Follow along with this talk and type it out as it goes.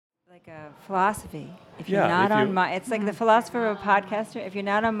like a philosophy. If Yeah, you're not if on you- mic, it's like the philosopher of a podcaster. If you're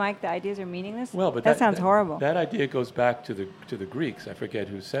not on mic, the ideas are meaningless. Well, but that sounds horrible. That idea goes back to the Greeks. I forget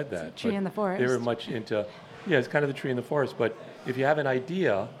who said that. It's a tree but in the forest. They were much into, it's kind of the tree in the forest. But if you have an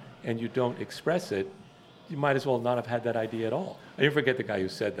idea and you don't express it, you might as well not have had that idea at all. I didn't forget the guy who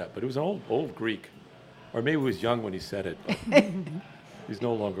said that, but it was an old Greek, or maybe he was young when he said it. But he's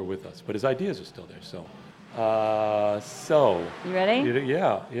no longer with us, but his ideas are still there. So, You ready? I'm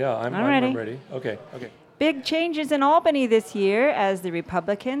ready. I'm ready. Okay. Big changes in Albany this year as the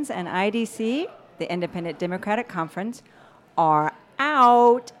Republicans and IDC, the Independent Democratic Conference, are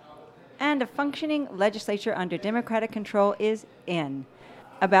out and a functioning legislature under Democratic control is in.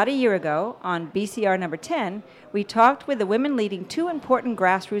 About a year ago, on BCR number 10, we talked with the women leading two important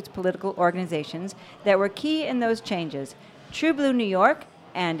grassroots political organizations that were key in those changes, True Blue New York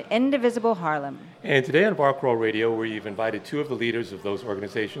and Indivisible Harlem. And today on Bar Crawl Radio, we've invited two of the leaders of those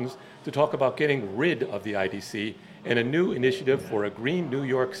organizations to talk about getting rid of the IDC and a new initiative for a green New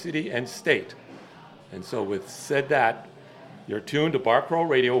York City and state. And so with said that, you're tuned to Bar Crawl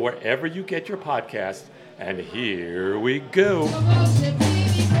Radio wherever you get your podcasts, and here we go.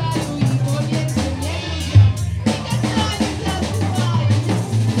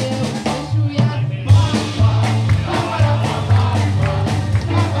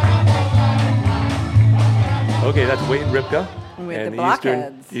 Okay, that's Wade Ripka. With and the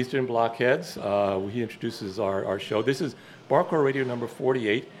Blockheads. Eastern Blockheads. He introduces our show. This is Bar Crawl Radio number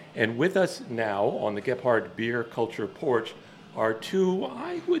 48. And with us now on the Gephardt Beer Culture Porch are two,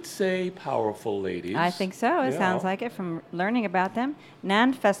 I would say, powerful ladies. I think so. It Yeah. sounds like it from learning about them.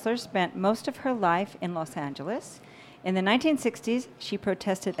 Nan Fessler spent most of her life in Los Angeles. In the 1960s, she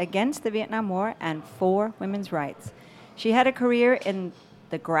protested against the Vietnam War and for women's rights. She had a career in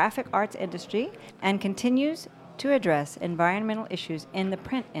the graphic arts industry and continues to address environmental issues in the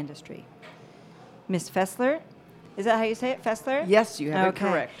print industry. Ms. Fessler, is that how you say it, Fessler? Yes, you have it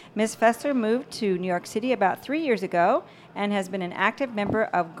correct. Ms. Fessler moved to New York City about 3 years ago and has been an active member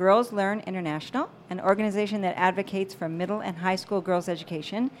of Girls Learn International, an organization that advocates for middle and high school girls'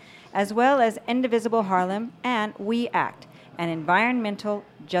 education, as well as Indivisible Harlem and We Act, an environmental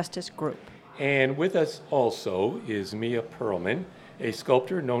justice group. And with us also is Mia Perlman, a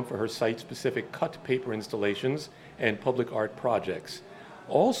sculptor known for her site-specific cut paper installations and public art projects.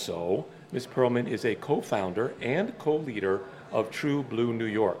 Also, Ms. Perlman is a co-founder and co-leader of True Blue New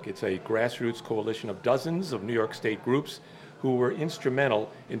York. It's a grassroots coalition of dozens of New York State groups who were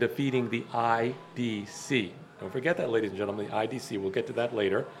instrumental in defeating the IDC. Don't forget that, ladies and gentlemen, the IDC. We'll get to that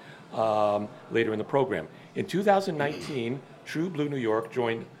later in the program. In 2019, True Blue New York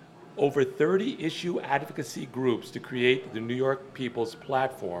joined over 30 issue advocacy groups to create the New York People's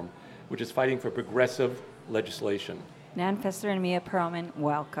Platform, which is fighting for progressive legislation. Nan Fessler and Mia Perlman,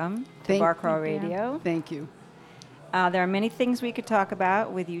 welcome to Bar Crawl Radio. Thank you. There are many things we could talk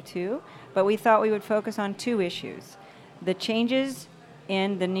about with you two, but we thought we would focus on two issues. The changes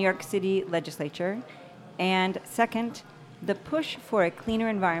in the New York City legislature, and second, the push for a cleaner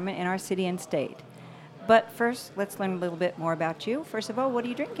environment in our city and state. But first, let's learn a little bit more about you. First of all, what are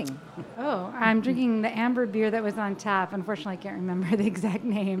you drinking? Oh, I'm drinking the amber beer that was on tap. Unfortunately, I can't remember the exact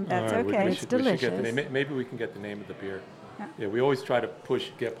name. That's All right, okay. We It's should get the delicious. name. Maybe we can get the name of the beer. Yeah. Yeah, we always try to push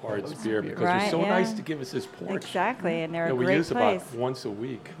Gephardt's beer because they're Right, so yeah. nice to give us this porch. Exactly, and they're a We great use place. about once a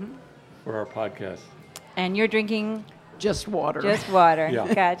week for our podcast. And you're drinking Just water. just water.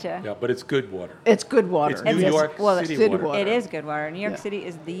 Yeah. Gotcha. Yeah, but it's good water. It's good water. It's New It's- York well, it's City city water. water. It is good water. New York Yeah. City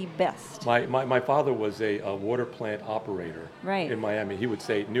is the best. My father was a water plant operator Right. in Miami. He would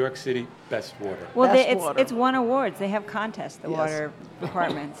say, New York City, best water. Well, Best it's water. it's won awards. They have contests, the Yes. water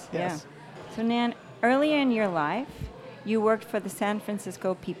departments. Yes. Yeah. So, Nan, earlier in your life, you worked for the San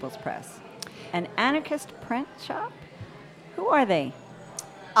Francisco People's Press, an anarchist print shop. Who are they?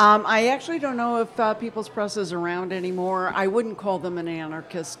 I actually don't know if People's Press is around anymore. I wouldn't call them an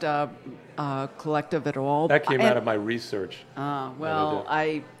anarchist collective at all. That came out And- of my research. Well,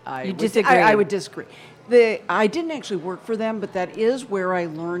 I You would- disagree. I would disagree. I didn't actually work for them, but that is where I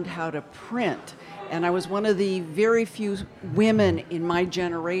learned how to print. And I was one of the very few women in my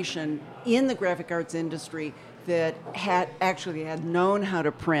generation in the graphic arts industry that had known how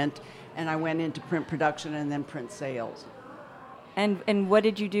to print. And I went into print production and then print sales. And what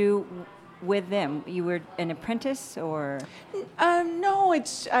did you do with them? You were an apprentice, or No,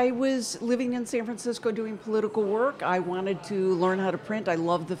 I was living in San Francisco doing political work. I wanted to learn how to print. I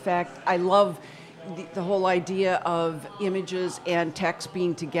love the whole idea of images and text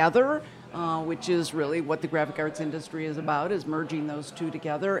being together. which is really what the graphic arts industry is about, is merging those two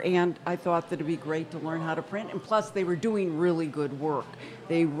together. And I thought that it'd be great to learn how to print. And plus, they were doing really good work.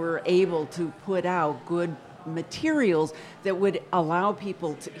 They were able to put out good materials that would allow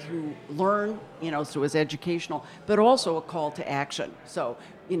people to learn, so it was educational, but also a call to action. So,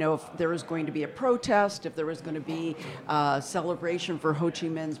 if there was going to be a protest, if there was going to be a celebration for Ho Chi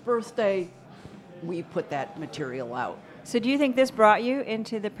Minh's birthday, we put that material out. So do you think this brought you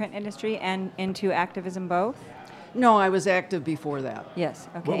into the print industry and into activism both? No, I was active before that. Yes,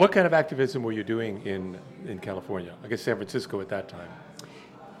 okay. What kind of activism were you doing in California? I guess San Francisco at that time.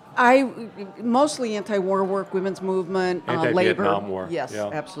 Mostly anti-war work, women's movement, labor. Anti-Vietnam War. Yes, yeah.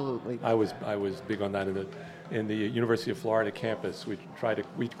 absolutely. I was big on that in the University of Florida campus.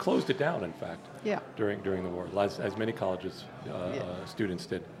 We closed it down, in fact. Yeah. During the war, as many colleges students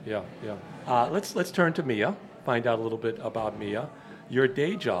did. Yeah. Let's turn to Mia. Find out a little bit about Mia. Your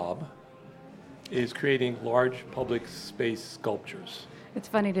day job is creating large public space sculptures. It's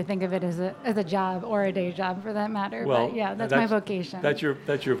funny to think of it as a job or a day job for that matter. Well, but yeah, that's my vocation. That's your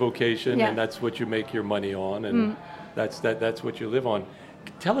vocation, Yeah. and that's what you make your money on, and that's what you live on.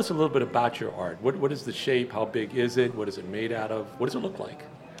 Tell us a little bit about your art. What is the shape? How big is it? What is it made out of? What does it look like?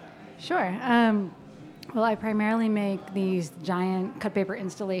 Sure. Well, I primarily make these giant cut paper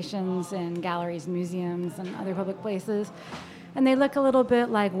installations in galleries, museums, and other public places. And they look a little bit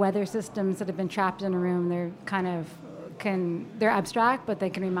like weather systems that have been trapped in a room. They're they're abstract, but they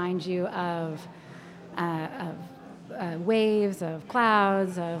can remind you of waves, of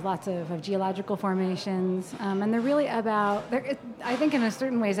clouds, of lots of geological formations. And they're really about, I think in a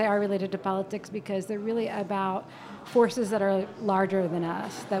certain ways they are related to politics because they're really about forces that are larger than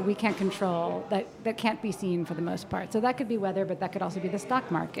us, that we can't control, that can't be seen for the most part. So that could be weather, but that could also be the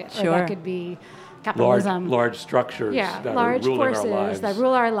stock market. Sure. Or that could be capitalism. Large structures that large are ruling forces our lives. that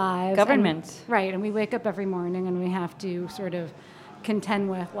rule our lives. Government. Right, and we wake up every morning and we have to sort of contend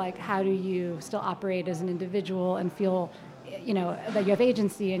with, how do you still operate as an individual and feel, that you have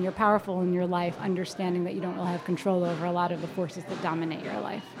agency and you're powerful in your life, understanding that you don't really have control over a lot of the forces that dominate your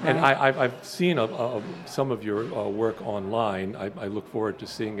life. And I've seen some of your work online. I look forward to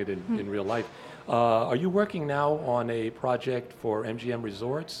seeing it in real life. Are you working now on a project for MGM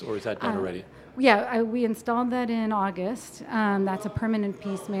Resorts, or is that done already? Yeah, we installed that in August. That's a permanent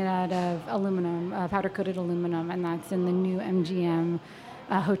piece made out of aluminum, powder-coated aluminum, and that's in the new MGM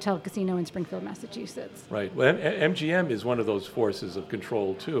Hotel Casino in Springfield, Massachusetts. Right. Well, MGM is one of those forces of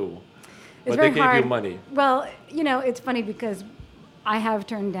control, too. It's but they very gave hard. you money. Well, it's funny because I have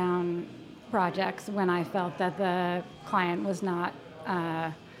turned down projects when I felt that the client was not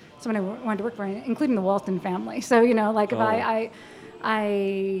someone I wanted to work for, including the Walton family. So, if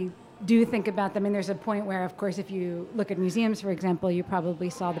I do think about them, and there's a point where, of course, if you look at museums, for example, you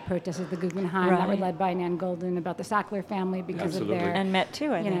probably saw the protests at the Guggenheim that were led by Nan Goldin about the Sackler family because Absolutely. of their... And Met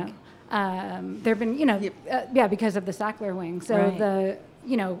too, I think. there have been, because of the Sackler wing. So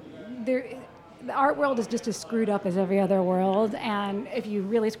the art world is just as screwed up as every other world, and if you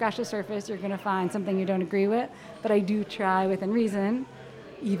really scratch the surface, you're going to find something you don't agree with. But I do try within reason,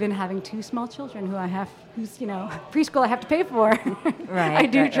 even having two small children whose preschool I have to pay for. I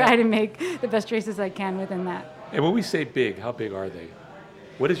do try to make the best choices I can within that. And when we say big, how big are they?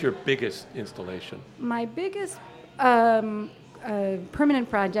 What is your biggest installation? My biggest permanent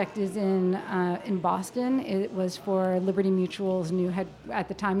project is in Boston. It was for Liberty Mutual's new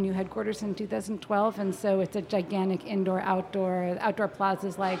headquarters in 2012, and so it's a gigantic outdoor plaza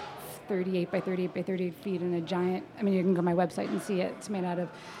is like 38 by 38 by 38 feet, and a giant, you can go to my website and see it. It's made out of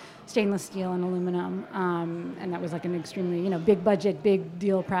stainless steel and aluminum, and that was like an extremely, big budget, big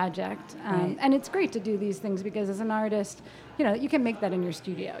deal project. And it's great to do these things because as an artist, you can make that in your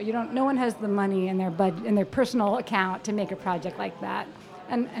studio. No one has the money in their personal account to make a project like that.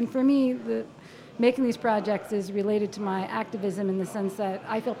 And for me, making these projects is related to my activism in the sense that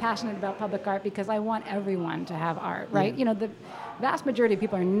I feel passionate about public art because I want everyone to have art, right? Yeah. The vast majority of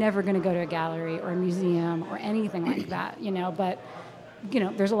people are never going to go to a gallery or a museum or anything like that, but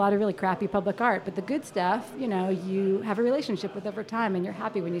there's a lot of really crappy public art, but the good stuff, you have a relationship with over time, and you're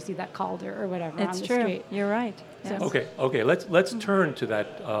happy when you see that Calder or whatever on the It's true. street. You're right. Yes. Okay. Let's turn to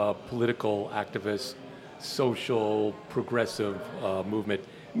that political activist, social, progressive movement.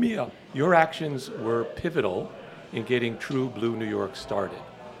 Mia, your actions were pivotal in getting True Blue New York started,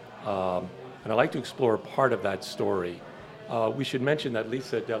 and I'd like to explore part of that story. We should mention that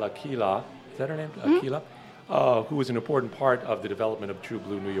Lisa Dell'Aquila, is that her name? Aquila? Who was an important part of the development of True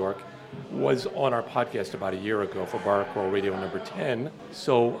Blue New York, was on our podcast about a year ago for Bar Crawl Radio number 10.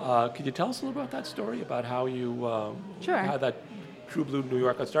 So could you tell us a little about that story, about how you Sure. how that True Blue New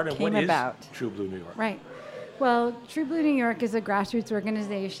York got started? And Came what about. is True Blue New York? Right. Well, True Blue New York is a grassroots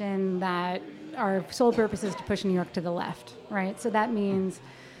organization that our sole purpose is to push New York to the left, right? So that means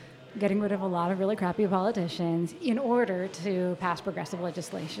getting rid of a lot of really crappy politicians in order to pass progressive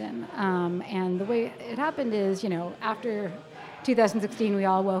legislation. And the way it happened is, after 2016, we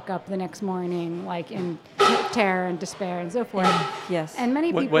all woke up the next morning, like in terror and despair and so forth. Yes. And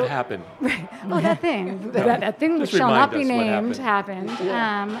many people. What happened? Right. Oh, that thing. that thing which Just shall not be remind us what named happened.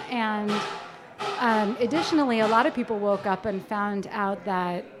 Additionally, a lot of people woke up and found out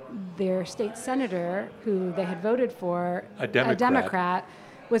that their state senator, who they had voted for, A Democrat.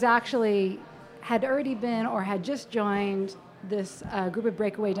 was actually had already been or had just joined this group of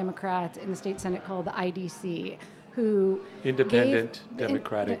breakaway Democrats in the state Senate called the IDC, who Independent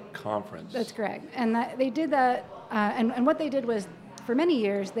Democratic Conference. That's correct. And they did that, and what they did was, for many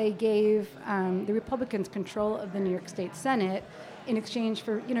years, they gave the Republicans control of the New York State Senate in exchange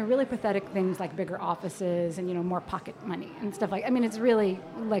for, really pathetic things like bigger offices and, more pocket money and stuff like. I mean, it's really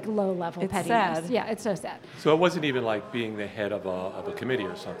like low-level It's pettiness. sad. Yeah, it's so sad. So it wasn't even like being the head of a committee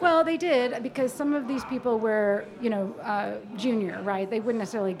or something. Well, they did, because some of these people were, junior, right? They wouldn't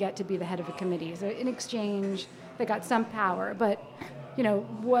necessarily get to be the head of a committee. So in exchange, they got some power. But,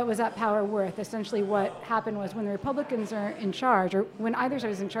 what was that power worth? Essentially what happened was, when the Republicans are in charge, or when either side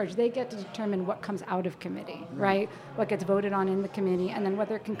is in charge, they get to determine what comes out of committee, right? What gets voted on in the committee, and then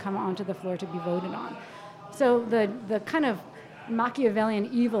whether it can come onto the floor to be voted on. So the kind of Machiavellian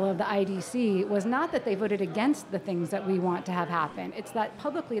evil of the IDC was not that they voted against the things that we want to have happen. It's that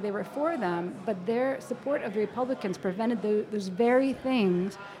publicly they were for them, but their support of the Republicans prevented those very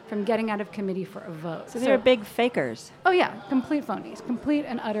things from getting out of committee for a vote. So they're big fakers. Oh yeah, complete phonies, complete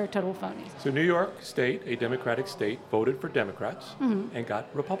and utter total phonies. So New York State, a Democratic state, voted for Democrats and got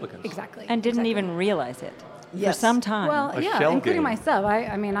Republicans. Exactly. And didn't exactly. even realize it for Yes. some time. Well, A yeah, shell including game. myself.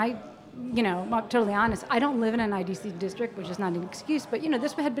 I'm totally honest. I don't live in an IDC district, which is not an excuse, but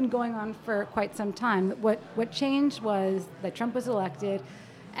this had been going on for quite some time. What changed was that Trump was elected,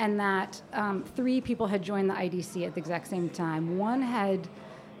 and that 3 people had joined the IDC at the exact same time. One had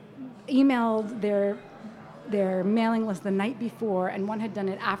emailed their mailing list the night before, and one had done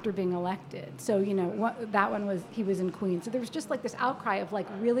it after being elected. So, that one he was in Queens. So there was just like this outcry of like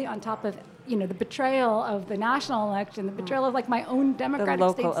really on top of, the betrayal of the national election, the betrayal of like my own the Democratic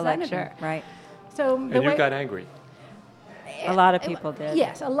local state election, senator. right? So And you got angry. A lot of people did.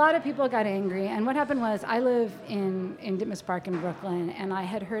 Yes, a lot of people got angry. And what happened was, I live in Ditmas Park in Brooklyn, and I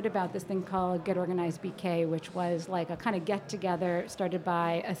had heard about this thing called Get Organized BK, which was like a kind of get-together started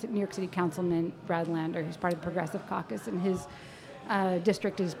by a New York City councilman, Brad Lander, who's part of the Progressive Caucus, and his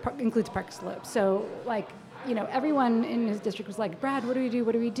district includes Park Slope. So, everyone in his district was like, Brad, what do we do?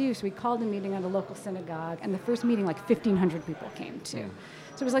 What do we do? So we called a meeting at a local synagogue, and the first meeting, 1,500 people came to.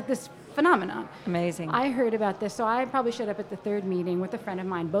 So it was like this phenomenon. Amazing. I heard about this, so I probably showed up at the third meeting with a friend of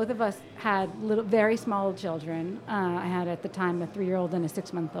mine. Both of us had very small children. I had at the time a 3-year-old and a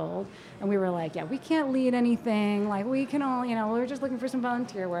 6-month-old, and we were like, yeah, we can't lead anything. Like, we can all, we're just looking for some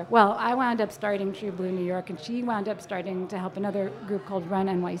volunteer work. Well, I wound up starting True Blue New York, and she wound up starting to help another group called Run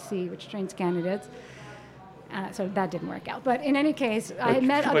NYC, which trains candidates. So that didn't work out. But in any case, I had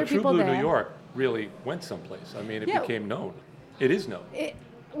met other people there. But True Blue New York really went someplace. I mean, it became known. It is known.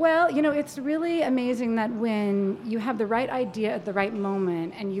 It's really amazing that when you have the right idea at the right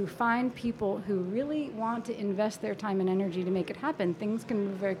moment and you find people who really want to invest their time and energy to make it happen, things can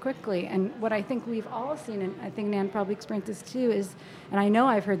move very quickly. And what I think we've all seen, and I think Nan probably experienced this too, is, and I know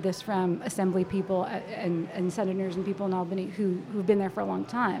I've heard this from assembly people and senators and people in Albany who've been there for a long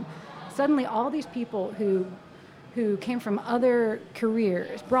time. Suddenly all these people who came from other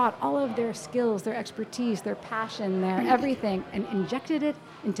careers brought all of their skills, their expertise, their passion, their everything, and injected it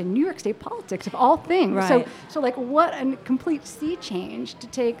into New York State politics, of all things. Right. So like, what a complete sea change to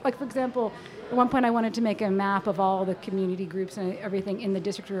take. Like, for example, at one point I wanted to make a map of all the community groups and everything in the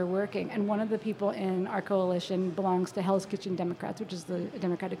district we were working, and one of the people in our coalition belongs to Hell's Kitchen Democrats, which is the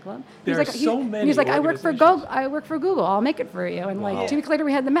Democratic club. There are so many He's like, I work for Google, I'll make it for you. And Wow. like 2 weeks later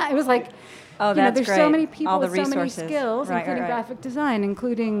we had the map. It was like, Oh, that's there's great. so many people All the with so many resources. skills, Right, including right. graphic design,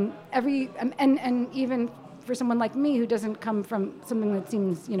 including and even for someone like me who doesn't come from something that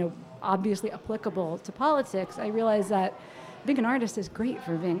seems, obviously applicable to politics, I realize that being an artist is great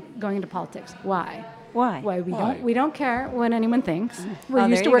for going into politics. Why? Why? We don't care what anyone thinks. We're Oh,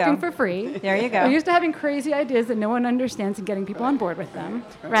 used there to you working go. for free. There you go. We're used to having crazy ideas that no one understands and getting people on board with them,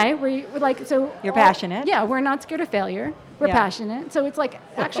 right? We're like, so You're passionate. Yeah, we're not scared of failure. We're Yeah. passionate. So it's like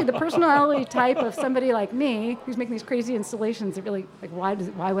actually the personality type of somebody like me who's making these crazy installations that really, like,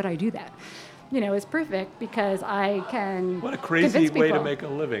 why would I do that? is perfect because I can. What a crazy convince way to people. make a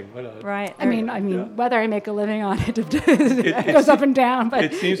living. Right. I mean, Yeah. whether I make a living on it goes up and down. But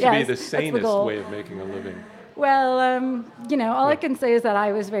It seems to yes, be the that's sanest goal. way of making a living. Well, all I can say is that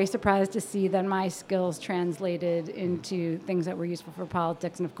I was very surprised to see that my skills translated into things that were useful for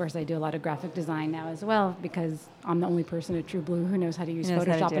politics. And of course, I do a lot of graphic design now as well because I'm the only person at True Blue who knows how to use Knows how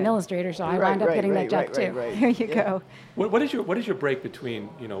to Photoshop do and it. Illustrator. So I wound up getting that job too. Here you go. What is your break between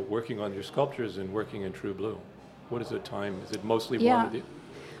working on your sculptures and working in True Blue? What is the time? Is it mostly one with you?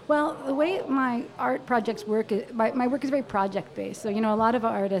 Well, the way my art projects work, my work is very project-based. So, a lot of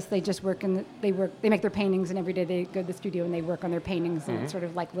artists, they just work they make their paintings, and every day they go to the studio and they work on their paintings, and it's sort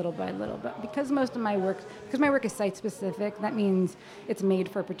of like little by little. But because my work is site-specific, that means it's made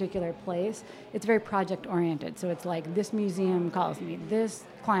for a particular place. It's very project-oriented. So it's like this museum calls me, this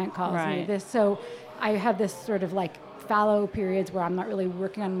client calls me, Right. this. So I have this sort of like fallow periods where I'm not really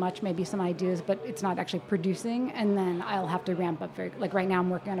working on much, maybe some ideas, but it's not actually producing, and then I'll have to ramp up like right now I'm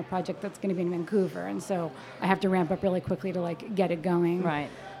working on a project that's going to be in Vancouver, and so I have to ramp up really quickly to like get it going Right.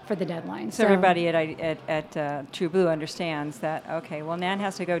 for the deadline. So everybody at True Blue understands that, okay, well, Nan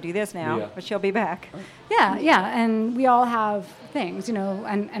has to go do this now, Yeah. but she'll be back. Yeah, and we all have things,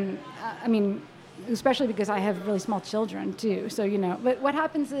 I mean, especially because I have really small children too. So, but what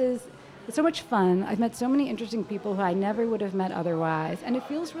happens is it's so much fun. I've met so many interesting people who I never would have met otherwise. And it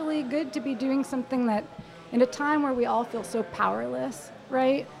feels really good to be doing something that, in a time where we all feel so powerless,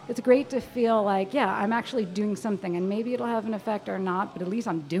 right? It's great to feel like, I'm actually doing something. And maybe it'll have an effect or not, but at least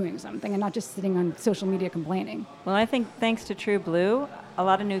I'm doing something and not just sitting on social media complaining. Well, I think thanks to True Blue, a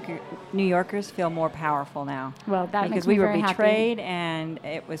lot of New Yorkers feel more powerful now. Well, that because makes we me were very happy. betrayed and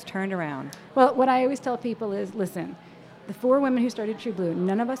it was turned around. Well, what I always tell people is, listen, the 4 women who started True Blue,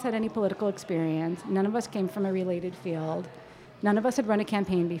 none of us had any political experience. None of us came from a related field. None of us had run a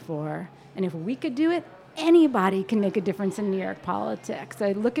campaign before. And if we could do it, anybody can make a difference in New York politics.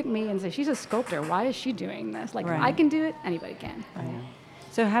 So look at me and say, she's a sculptor. Why is she doing this? Like, Right. if I can do it, anybody can.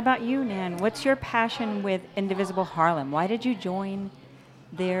 So how about you, Nan? What's your passion with Indivisible Harlem? Why did you join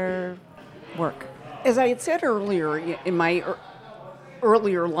their work? As I had said earlier, in my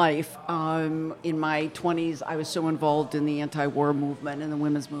earlier life, in my 20s, I was so involved in the anti-war movement and the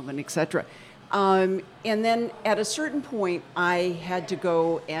women's movement, etc. And then at a certain point, I had to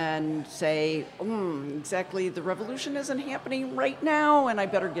go and say, exactly, the revolution isn't happening right now, and I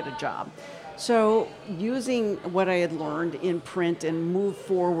better get a job. So using what I had learned in print and move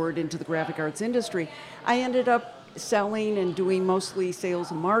forward into the graphic arts industry, I ended up selling and doing mostly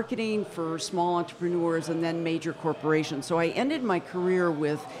sales and marketing for small entrepreneurs and then major corporations. So I ended my career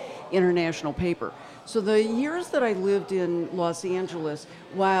with International Paper. So the years that I lived in Los Angeles,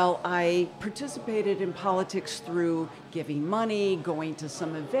 while I participated in politics through giving money, going to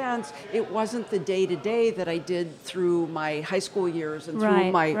some events, it wasn't the day-to-day that I did through my high school years and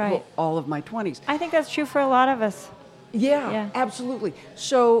through all of my 20s. I think that's true for a lot of us. Yeah, absolutely.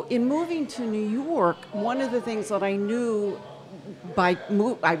 So in moving to New York, one of the things that I knew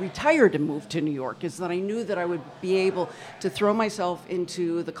I retired and moved to New York, is that I knew that I would be able to throw myself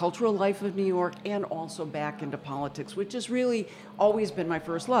into the cultural life of New York and also back into politics, which has really always been my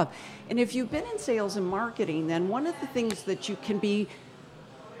first love. And if you've been in sales and marketing, then one of the things that you can be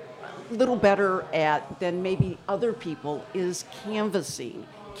a little better at than maybe other people is canvassing,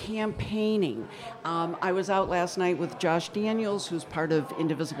 campaigning. I was out last night with Josh Daniels, who's part of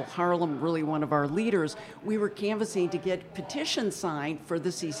Indivisible Harlem, really one of our leaders. We were canvassing to get petitions signed for the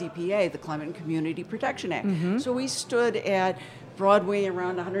CCPA, the Climate and Community Protection Act. Mm-hmm. So we stood at Broadway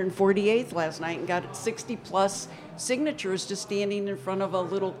around 148th last night and got 60 plus signatures just standing in front of a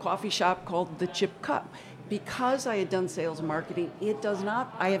little coffee shop called the Chip Cup. Because I had done sales and marketing,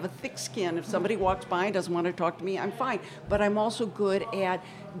 I have a thick skin. If somebody walks by and doesn't want to talk to me, I'm fine. But I'm also good at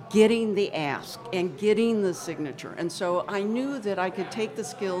getting the ask and getting the signature. And so I knew that I could take the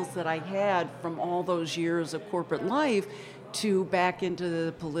skills that I had from all those years of corporate life to back into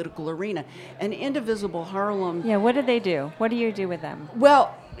the political arena. And Indivisible Harlem... Yeah, what do they do? What do you do with them?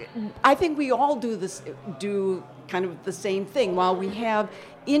 Well, I think we all do kind of the same thing. While we have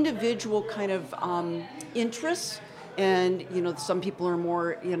individual kind of interests, and some people are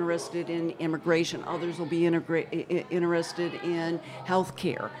more interested in immigration, others will be interested in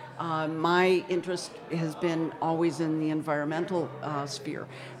healthcare. My interest has been always in the environmental sphere,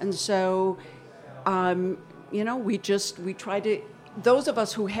 and so we try to. Those of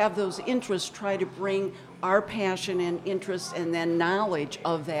us who have those interests try to bring our passion and interest and then knowledge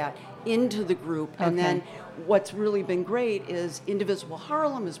of that into the group. And then what's really been great is Indivisible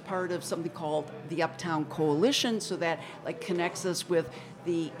Harlem is part of something called the Uptown Coalition, so that like connects us with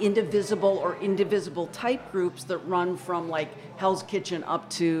the indivisible or indivisible type groups that run from like Hell's Kitchen up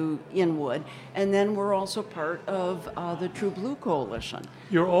to Inwood. And then we're also part of the True Blue Coalition.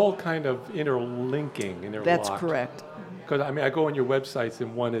 You're all kind of interlinking, interlocked. That's correct. Because I go on your websites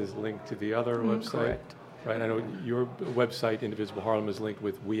and one is linked to the other website. Correct. Right. I know your website, Indivisible Harlem, is linked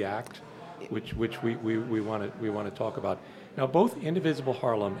with We Act, which we want to talk about. Now, both Indivisible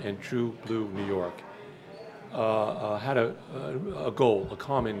Harlem and True Blue New York had a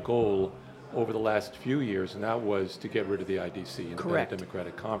common goal over the last few years, and that was to get rid of the IDC, Independent Correct.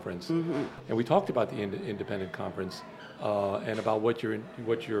 Democratic Conference. And we talked about the Independent Conference and about what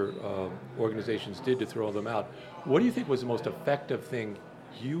your organizations did to throw them out. What do you think was the most effective thing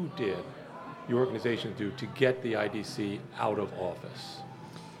you did, your organization do, to get the IDC out of office?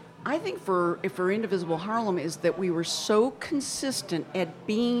 I think for Indivisible Harlem is that we were so consistent at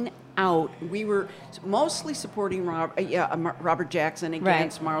being out. We were mostly supporting Robert Jackson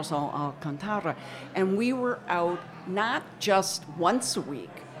against Marisol Alcantara, and we were out not just once a week,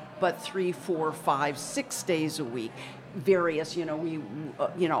 but 3, 4, 5, 6 days a week. Various,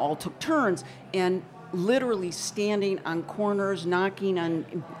 we all took turns and literally standing on corners, knocking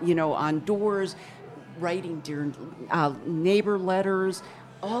on doors, writing dear neighbor letters.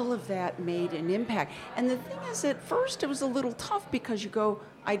 All of that made an impact. And the thing is, at first it was a little tough because you go,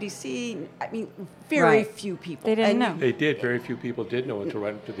 IDC, very few people. They didn't know. They did. Very few people did know until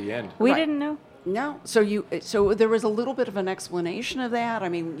right up to the end. We didn't know. No, so there was a little bit of an explanation of that.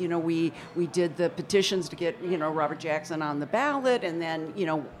 We did the petitions to get Robert Jackson on the ballot, and then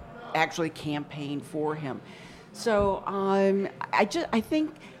actually campaigned for him. So I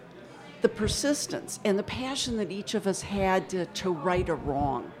think the persistence and the passion that each of us had to right a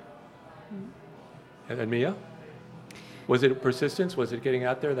wrong. And Mia? Was it persistence? Was it getting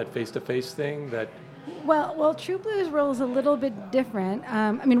out there, that face-to-face thing? Well, True Blue's role is a little bit different.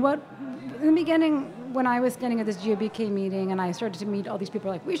 In the beginning, when I was standing at this GOBK meeting and I started to meet all these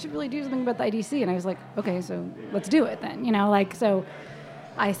people, like, we should really do something about the IDC. And I was like, okay, so let's do it then. So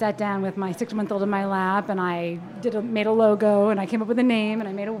I sat down with my 6-month-old in my lap and I made a logo and I came up with a name and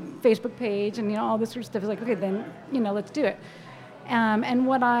I made a Facebook page and, all this sort of stuff. I was like, okay, then, let's do it. And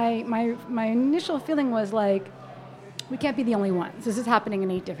what my initial feeling was like, we can't be the only ones. This is happening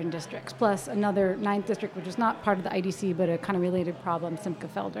in 8 different districts, plus another 9th district, which is not part of the IDC, but a kind of related problem, Simca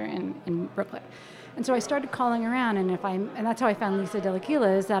Felder in Brooklyn. And so I started calling around, and that's how I found Lisa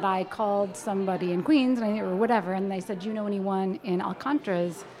Delaquila, is that I called somebody in Queens, or whatever, and they said, do you know anyone in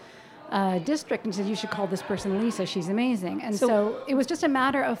Alcantara's district? And she said, you should call this person Lisa, she's amazing. And so it was just a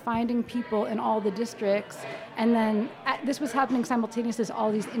matter of finding people in all the districts, and then this was happening simultaneously as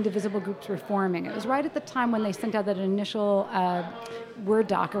all these indivisible groups were forming. It was right at the time when they sent out that initial Word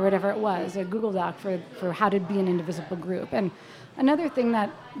doc or whatever it was, a Google doc for how to be an indivisible group. And another thing that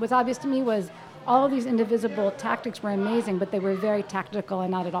was obvious to me was all of these indivisible tactics were amazing, but they were very tactical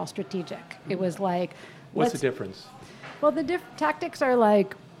and not at all strategic. It was like... What's the difference? Well, the tactics are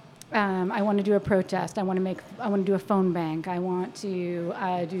like, I want to do a protest. I want to do a phone bank. I want to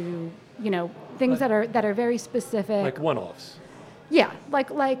do things that are very specific. Like one-offs. Yeah, like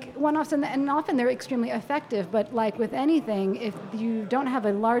one-offs, and often they're extremely effective. But like with anything, if you don't have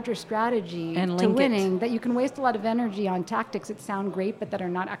a larger strategy to winning, that you can waste a lot of energy on tactics that sound great but that are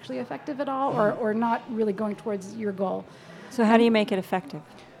not actually effective at all, or not really going towards your goal. So how do you make it effective?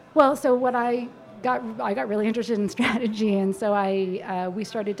 Well, so what I got really interested in strategy, and so we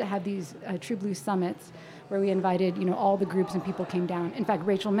started to have these True Blue summits where we invited all the groups and people came down. In fact,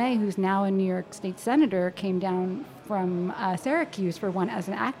 Rachel May, who's now a New York State Senator, came down from Syracuse for one as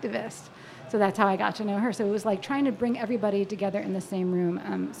an activist. So that's how I got to know her. So it was like trying to bring everybody together in the same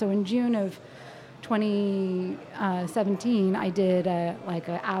room. So in June of 2017, I did an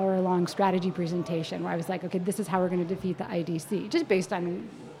hour-long strategy presentation where I was like, okay, this is how we're going to defeat the IDC, just based on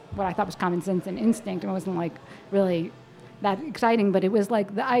what I thought was common sense and instinct. And it wasn't like really that exciting, but it was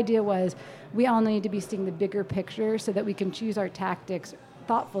like the idea was we all need to be seeing the bigger picture so that we can choose our tactics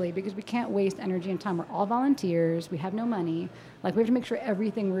thoughtfully, because we can't waste energy and time. We're all volunteers. We have no money. Like, we have to make sure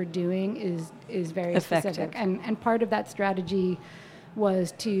everything we're doing is very effective. Specific. And part of that strategy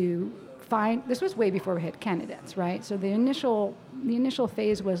was to find, this was way before we had candidates, right? So the initial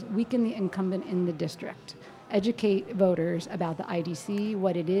phase was weaken the incumbent in the district. educate voters about the IDC,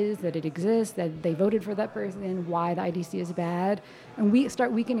 what it is, that it exists, that they voted for that person, why the IDC is bad. And we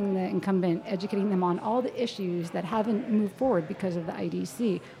start weakening the incumbent, educating them on all the issues that haven't moved forward because of the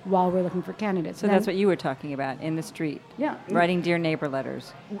IDC while we're looking for candidates. So that's what you were talking about in the street. Yeah. Writing Dear Neighbor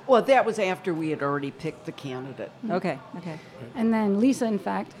letters. Well, that was after we had already picked the candidate. Okay. And then Lisa, in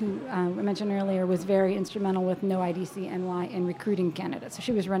fact, who I mentioned earlier, was very instrumental with No IDC NY in recruiting candidates. So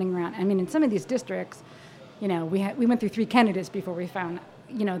she was running around. I mean, in some of these districts, we went through 3 candidates before we found,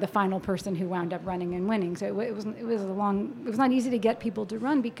 the final person who wound up running and winning. So it was not easy to get people to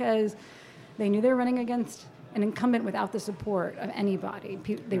run because they knew they were running against an incumbent without the support of anybody.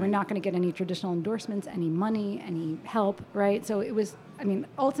 They were not going to get any traditional endorsements, any money, any help, right? So it was,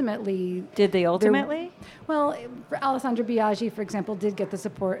 ultimately... Did they ultimately? Well, for Alessandra Biaggi, for example, did get the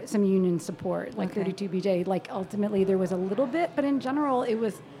support, some union support, like Okay. 32BJ. Like, ultimately, there was a little bit, but in general, it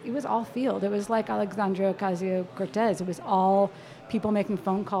was all field. It was like Alexandria Ocasio-Cortez. It was all people making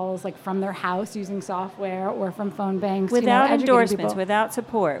phone calls, like, from their house using software or from phone banks. Without educating endorsements, people. without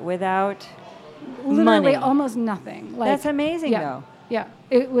support, without Literally money. almost nothing. That's amazing, though. Yeah,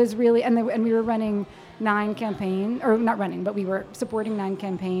 it was really, and we were running 9 campaigns, or not running, but we were supporting 9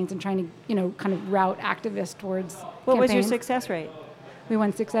 campaigns and trying to, kind of route activists towards What was your campaigns. success rate? We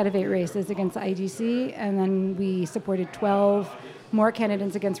won 6 out of 8 races against the IDC, and then we supported 12 more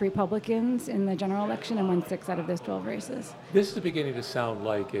candidates against Republicans in the general election and won 6 out of those 12 races. This is beginning to sound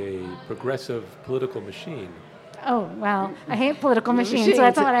like a progressive political machine. Oh, well, I hate political machines, so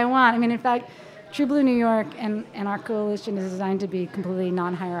that's not what I want. In fact, True Blue New York and our coalition is designed to be completely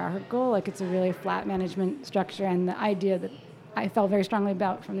non-hierarchical. Like, it's a really flat management structure, and the idea that I felt very strongly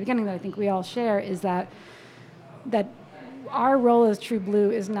about from the beginning that I think we all share is that our role as True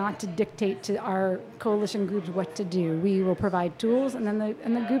Blue is not to dictate to our coalition groups what to do. We will provide tools, and then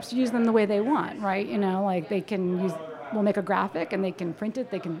the groups use them the way they want, right? Like they can use... We'll make a graphic and they can print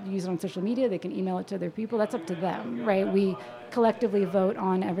it, they can use it on social media, they can email it to their people. That's up to them, right? We collectively vote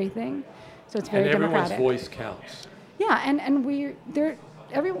on everything. So it's very democratic. And everyone's voice counts. Yeah, and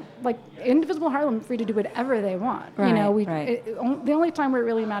Indivisible Harlem free to do whatever they want. Right, The only time where it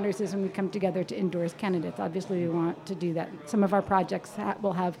really matters is when we come together to endorse candidates. Obviously, we want to do that. Some of our projects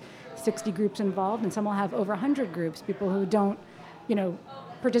will have 60 groups involved, and some will have over 100 groups, people who don't,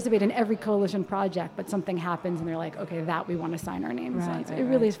 participate in every coalition project, but something happens and they're like, okay, that we want to sign our names on. So it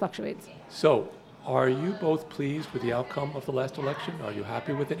really fluctuates. So, are you both pleased with the outcome of the last election? Are you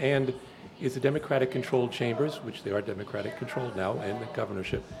happy with it? And is the Democratic-controlled chambers, which they are Democratic-controlled now, and the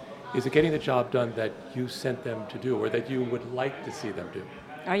governorship, is it getting the job done that you sent them to do or that you would like to see them do?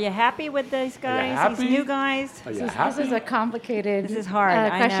 Are you happy with these guys, happy? these new guys? Are you This happy? is a complicated This is hard,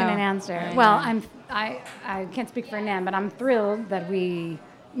 I question know. and answer. I Well, know. I can't speak for Nan, but I'm thrilled that we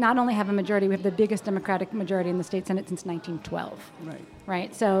not only have a majority, we have the biggest Democratic majority in the state Senate since 1912.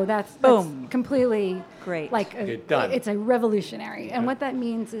 Right. So that's Boom. completely Great. like Okay, done. it's a revolutionary. And what that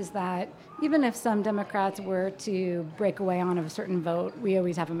means is that even if some Democrats were to break away on a certain vote, we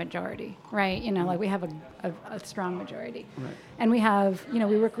always have a majority, right? Like we have a strong majority. Right. And we have,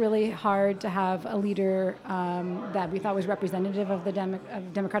 we work really hard to have a leader that we thought was representative of the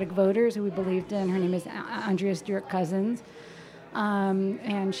Democratic voters who we believed in. Her name is Andrea Stewart Cousins.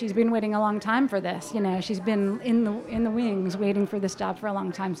 And she's been waiting a long time for this. She's been in the wings waiting for this job for a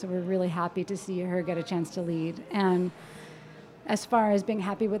long time. So we're really happy to see her get a chance to lead. And as far as being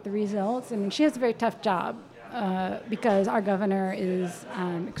happy with the results, she has a very tough job because our governor is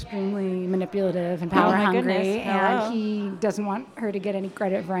extremely manipulative and power hungry, goodness. Hello. and he doesn't want her to get any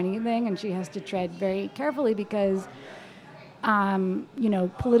credit for anything, and she has to tread very carefully because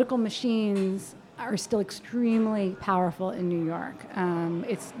political machines are still extremely powerful in New York.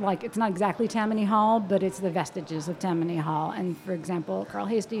 It's not exactly Tammany Hall, but it's the vestiges of Tammany Hall. And for example, Carl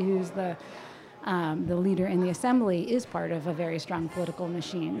Hastie, who's the leader in the assembly, is part of a very strong political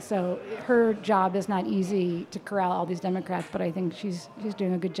machine. So her job is not easy to corral all these Democrats, but I think she's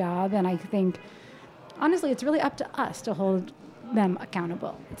doing a good job. And I think, honestly, it's really up to us to hold them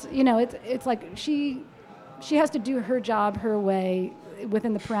accountable. It's like she has to do her job her way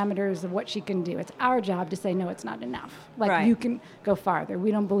within the parameters of what she can do. It's our job to say, no, it's not enough. Right. You can go farther. We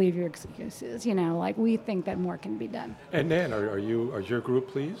don't believe your excuses. We think that more can be done. And Nan, are your group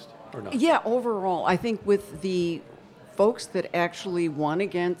pleased or not? Yeah, overall, I think with the folks that actually won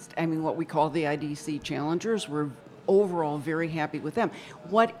against, what we call the IDC challengers, we're overall very happy with them.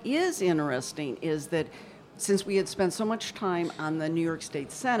 What is interesting is that since we had spent so much time on the New York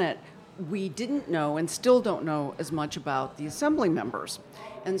State Senate, we didn't know and still don't know as much about the assembly members.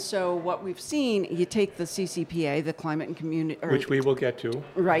 And so what we've seen, you take the CCPA, the Climate and Community... Which we will get to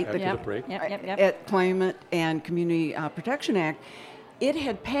Right, after Yep. the break. Yep. At Climate and Community Protection Act, it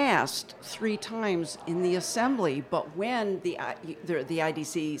had passed 3 times in the Assembly, but when the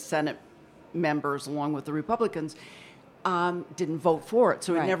IDC Senate members, along with the Republicans, didn't vote for it,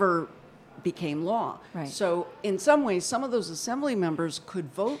 so Right. it never became law. Right. So in some ways, some of those Assembly members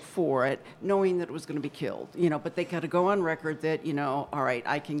could vote for it, knowing that it was going to be killed. But they got to go on record that all right,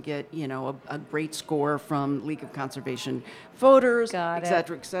 I can get a great score from League of Conservation Voters, Got et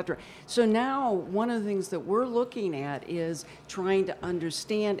cetera, et cetera. So now one of the things that we're looking at is trying to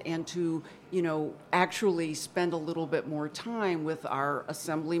understand and to actually spend a little bit more time with our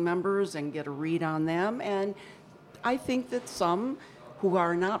Assembly members and get a read on them. And I think that some who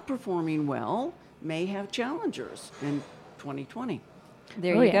are not performing well may have challengers in 2020.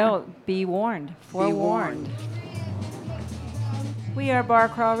 There Oh, you yeah. go. Be warned. Forewarned. We are Bar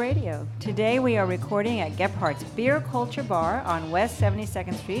Crawl Radio. Today we are recording at Gephardt's Beer Culture Bar on West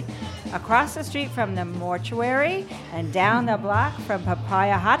 72nd Street, across the street from the mortuary and down the block from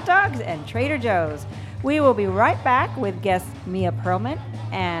Papaya Hot Dogs and Trader Joe's. We will be right back with guests Mia Perlman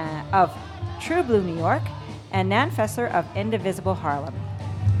of True Blue New York and Nan Fessler of Indivisible Harlem.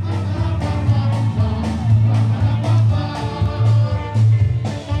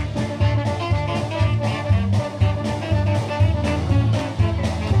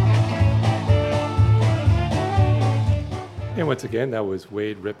 And once again, that was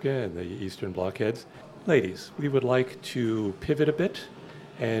Wade Ripka and the Eastern Blockheads. Ladies, we would like to pivot a bit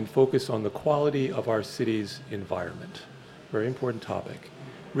and focus on the quality of our city's environment. Very important topic.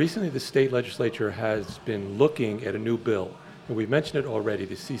 Recently, the state legislature has been looking at a new bill, and we've mentioned it already,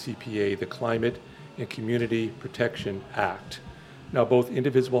 the CCPA, the Climate and Community Protection Act. Now, both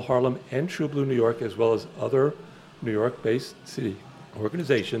Indivisible Harlem and True Blue New York, as well as other New York-based city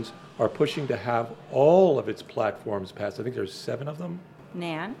organizations, are pushing to have all of its platforms passed. I think there's 7 of them.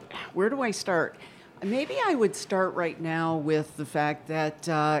 Nan? Where do I start? Maybe I would start right now with the fact that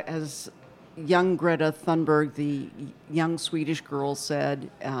as young Greta Thunberg, the young Swedish girl, said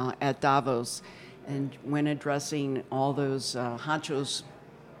at Davos, and when addressing all those honchos,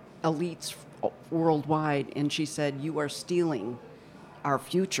 elites worldwide, and she said, "You are stealing our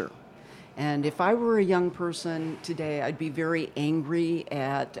future." And if I were a young person today, I'd be very angry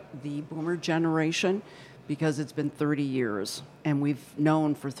at the boomer generation because it's been 30 years, and we've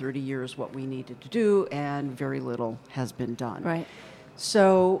known for 30 years what we needed to do, and very little has been done. Right.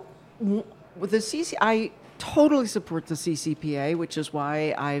 So with the I totally support the CCPA, which is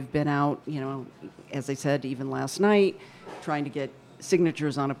why I've been out, as I said, even last night, trying to get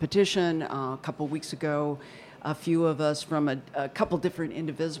signatures on a petition. A couple weeks ago, a few of us from a couple different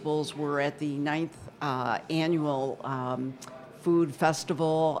Indivisibles were at the 9th annual food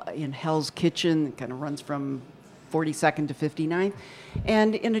festival in Hell's Kitchen. It kind of runs from 42nd to 59th.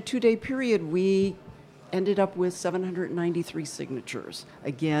 And in a 2-day period, we ended up with 793 signatures.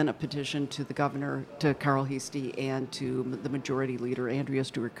 Again, a petition to the governor, to Carl Heastie, and to the majority leader, Andrea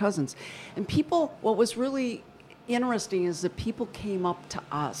Stewart-Cousins. And people, what was really interesting is that people came up to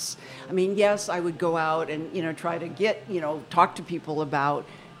us. I mean, yes, I would go out and, try to get, talk to people about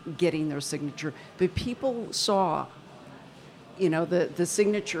getting their signature, but people saw, the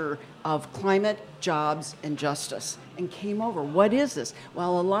signature of climate, jobs, and justice, and came over. What is this?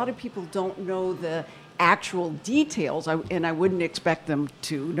 Well, a lot of people don't know the actual details, and I wouldn't expect them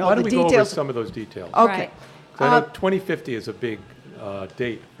to know Why the don't we details. go over some of those details? Okay. Right. So I know 2050 is a big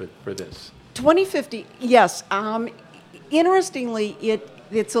date for this. 2050, yes. Interestingly,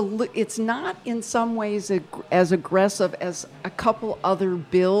 it's not in some ways as aggressive as a couple other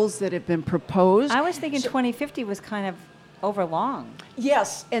bills that have been proposed. I was thinking 2050 was kind of overlong.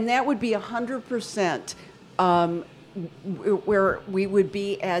 Yes, and that would be 100%, where we would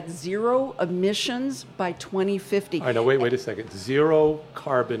be at 0 emissions by 2050. All right, now wait a second. 0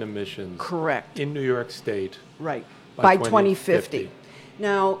 carbon emissions. Correct. In New York State. Right, By by 2050.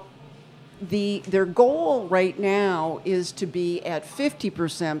 Now, their goal right now is to be at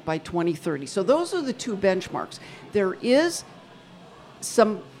 50% by 2030. So those are the 2 benchmarks. There is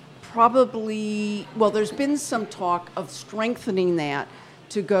some there's been some talk of strengthening that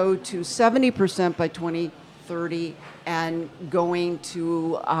to go to 70% by 2030 and going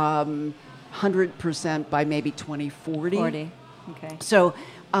to 100% by maybe 2040. 40. Okay. So,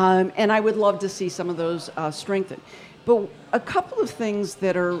 and I would love to see some of those strengthened. But a couple of things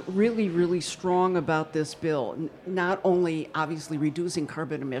that are really, really strong about this bill, not only obviously reducing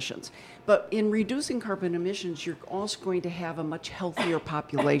carbon emissions, but in reducing carbon emissions, you're also going to have a much healthier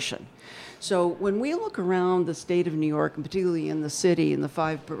population. So when we look around the state of New York, and particularly in the city, in the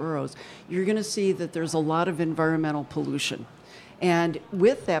 5 boroughs, you're going to see that there's a lot of environmental pollution. And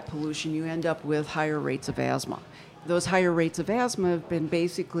with that pollution, you end up with higher rates of asthma. Those higher rates of asthma have been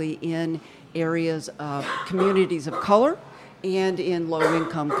basically in areas of communities of color and in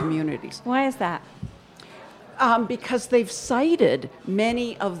low-income communities. Why is that? Because they've cited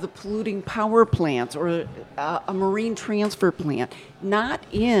many of the polluting power plants or a marine transfer plant, not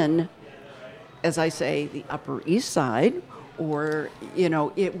in, as I say, the Upper East Side, or,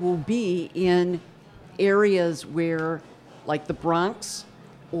 it will be in areas where, like the Bronx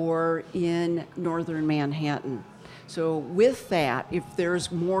or in northern Manhattan. So with that, if there's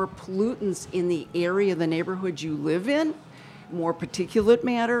more pollutants in the area, the neighborhood you live in, more particulate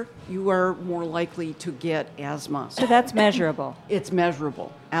matter, you are more likely to get asthma. So that's measurable. It's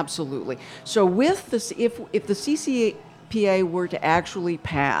measurable, absolutely. So with this, if the CCPA were to actually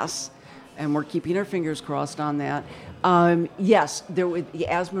pass, and we're keeping our fingers crossed on that, yes, the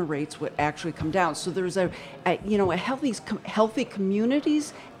asthma rates would actually come down. So there's a healthy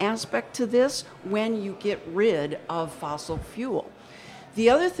communities aspect to this when you get rid of fossil fuel. The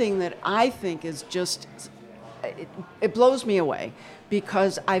other thing that I think is just, it blows me away,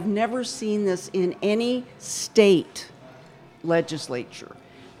 because I've never seen this in any state legislation.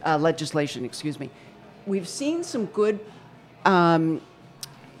 We've seen some good.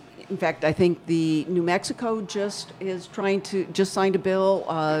 In fact, I think the New Mexico just signed a bill.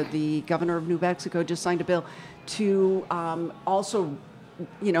 The governor of New Mexico just signed a bill to also,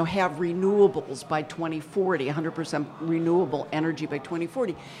 have renewables by 2040, 100% renewable energy by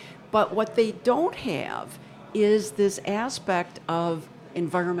 2040. But what they don't have is this aspect of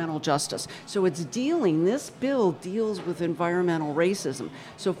environmental justice. So this bill deals with environmental racism.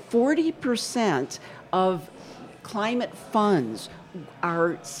 So 40% of climate funds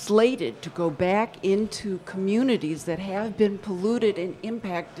are slated to go back into communities that have been polluted and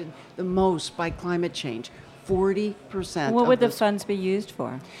impacted the most by climate change. 40%. What would the funds be used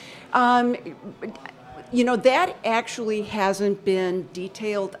for? That actually hasn't been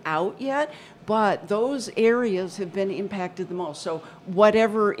detailed out yet, but those areas have been impacted the most. So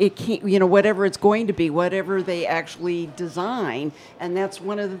whatever whatever it's going to be, whatever they actually design, and that's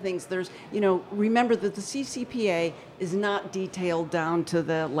one of the things. Remember that the CCPA is not detailed down to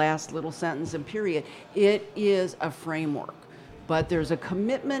the last little sentence and period. It is a framework, but there's a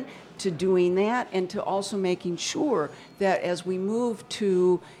commitment to doing that and to also making sure that as we move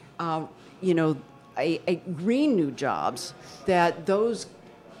to, a green new jobs, that those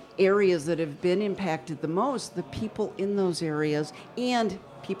areas that have been impacted the most, the people in those areas and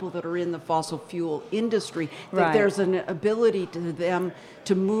people that are in the fossil fuel industry, that there's an ability to them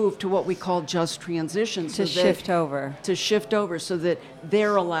to move to what we call just transition. To shift over so that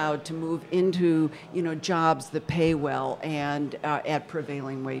they're allowed to move into, jobs that pay well and at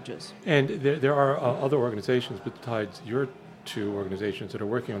prevailing wages. And there are other organizations besides your two organizations that are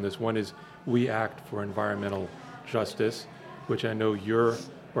working on this. One is We Act for Environmental Justice, which I know your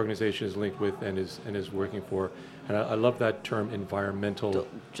organization is linked with and is working for. And I love that term, environmental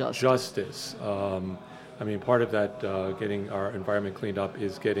justice. Part of that, getting our environment cleaned up,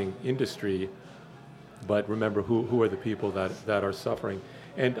 is getting industry, but remember who are the people that are suffering.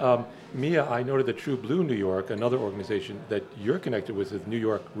 And Mia, I noted that True Blue New York, another organization that you're connected with, is New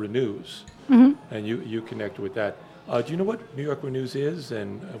York Renews, and you connected with that. Do you know what New York Renews is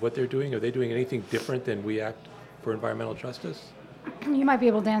and what they're doing? Are they doing anything different than We Act for Environmental Justice? You might be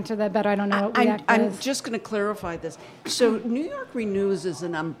able to answer that better. I don't know what We Act is. I'm just going to clarify this. So New York Renews is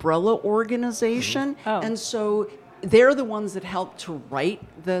an umbrella organization, and so they're the ones that helped to write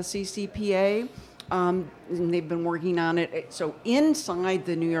the CCPA. And they've been working on it. So inside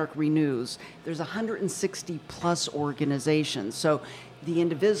the New York Renews, there's 160 plus organizations. So the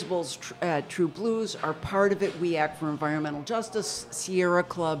Indivisibles, True Blues are part of it. We Act for Environmental Justice, Sierra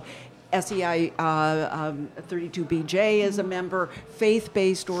Club, SEI 32BJ is a member,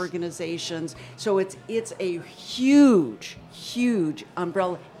 faith-based organizations. So it's a huge, huge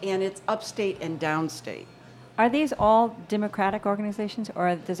umbrella, and it's upstate and downstate. Are these all Democratic organizations,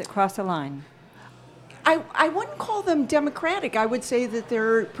 or does it cross the line? I wouldn't call them democratic. I would say that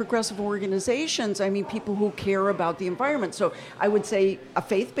they're progressive organizations. People who care about the environment. So I would say a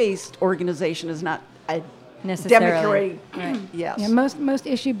faith-based organization is not a necessarily. Right. Yes. Yeah, most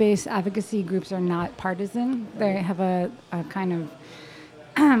issue-based advocacy groups are not partisan. They have a kind of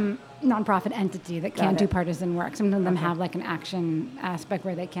nonprofit entity that can't Got do it. partisan work. Some of them have like an action aspect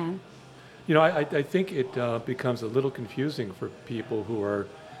where they can. You know, I think it becomes a little confusing for people who are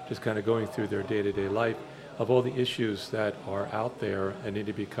just kind of going through their day-to-day life of all the issues that are out there and need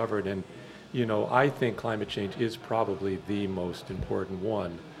to be covered. And, you know, I think climate change is probably the most important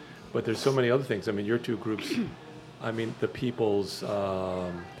one. But there's so many other things. I mean, your two groups, I mean, the People's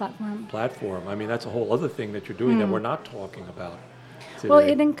Platform, I mean, that's a whole other thing that you're doing that we're not talking about today. Well,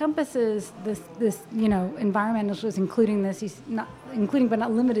 it encompasses this environmental issues, including including but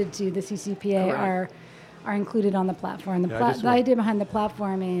not limited to the CCPA, are included on the platform. The idea behind the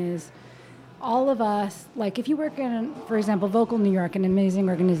platform is all of us, like if you work in, for example, Vocal New York, an amazing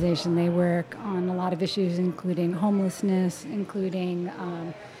organization, they work on a lot of issues, including homelessness, including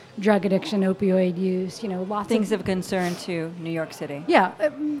drug addiction, opioid use, lots Things of concern to New York City. Yeah,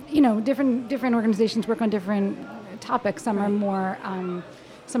 different organizations work on different topics. Some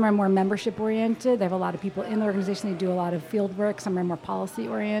are more membership oriented. They have a lot of people in the organization. They do a lot of field work. Some are more policy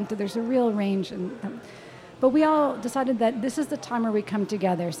oriented. There's a real range. But we all decided that this is the time where we come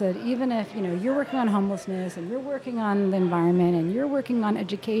together. So that even if you're working on homelessness and you're working on the environment and you're working on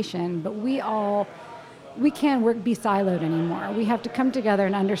education, but we can't be siloed anymore. We have to come together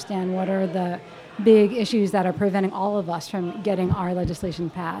and understand what are the big issues that are preventing all of us from getting our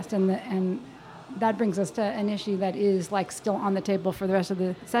legislation passed. And that brings us to an issue that is like still on the table for the rest of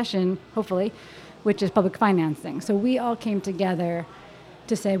the session, hopefully, which is public financing. So we all came together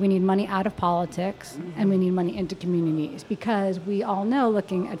to say we need money out of politics and we need money into communities, because we all know,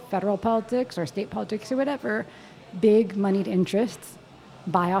 looking at federal politics or state politics or whatever, big moneyed interests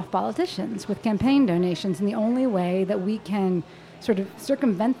buy off politicians with campaign donations. And the only way that we can sort of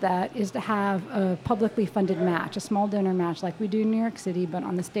circumvent that is to have a publicly funded match, a small donor match like we do in New York City, but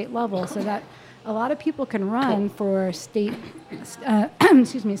on the state level, so that a lot of people can run for state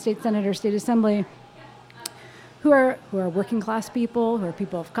senator, state assembly, who are working class people, who are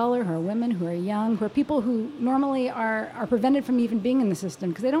people of color, who are women, who are young, who are people who normally are prevented from even being in the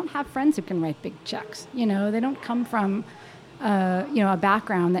system because they don't have friends who can write big checks. They don't come from a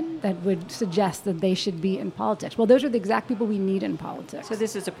background that would suggest that they should be in politics. Well, those are the exact people we need in politics. So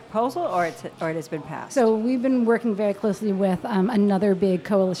this is a proposal, or it has been passed? So we've been working very closely with another big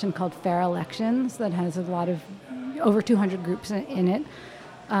coalition called Fair Elections that has a lot of, over 200 groups in it,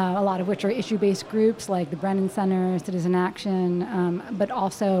 a lot of which are issue-based groups like the Brennan Center, Citizen Action, but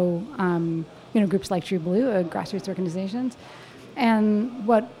also groups like True Blue, grassroots organizations. And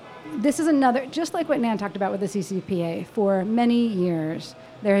this is another, just like what Nan talked about with the CCPA, for many years,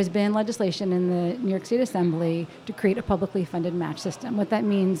 there has been legislation in the New York State Assembly to create a publicly funded match system. What that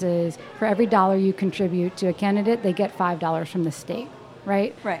means is for every dollar you contribute to a candidate, they get $5 from the state,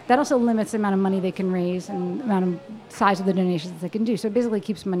 right? Right. That also limits the amount of money they can raise and the amount of size of the donations they can do. So it basically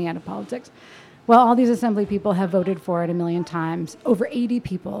keeps money out of politics. Well, all these Assembly people have voted for it a million times. Over 80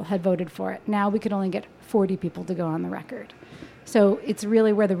 people had voted for it. Now we could only get 40 people to go on the record. So it's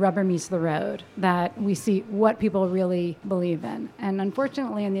really where the rubber meets the road that we see what people really believe in. And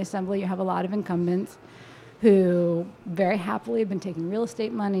unfortunately, in the Assembly, you have a lot of incumbents who very happily have been taking real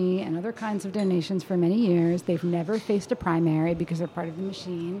estate money and other kinds of donations for many years. They've never faced a primary because they're part of the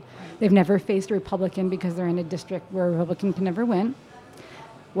machine. They've never faced a Republican because they're in a district where a Republican can never win.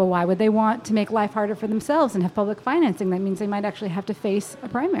 Well, why would they want to make life harder for themselves and have public financing? That means they might actually have to face a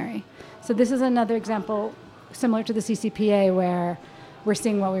primary. So this is another example similar to the CCPA where we're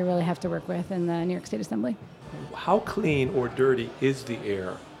seeing what we really have to work with in the New York State Assembly. How clean or dirty is the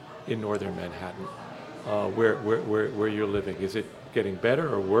air in northern Manhattan, where you're living? Is it getting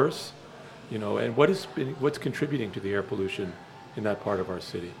better or worse? And what's contributing to the air pollution in that part of our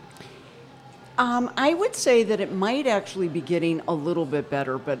city? I would say that it might actually be getting a little bit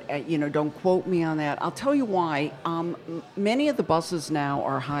better, but don't quote me on that. I'll tell you why. Many of the buses now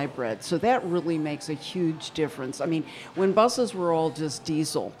are hybrid, so that really makes a huge difference. I mean, when buses were all just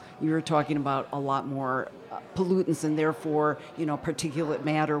diesel, you were talking about a lot more pollutants and therefore, particulate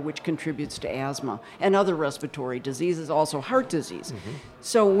matter, which contributes to asthma and other respiratory diseases, also heart disease. Mm-hmm.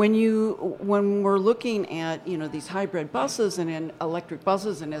 So when we're looking at, these hybrid buses and in electric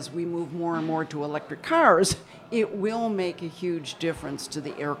buses, and as we move more and more to electric cars, it will make a huge difference to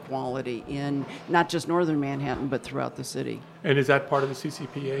the air quality in not just northern Manhattan, but throughout the city. And is that part of the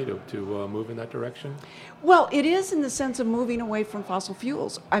CCPA to move in that direction? Well, it is in the sense of moving away from fossil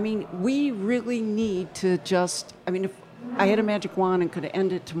fuels. I mean, we really need to if I had a magic wand and could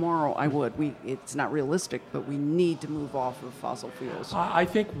end it tomorrow, I would. It's not realistic, but we need to move off of fossil fuels. I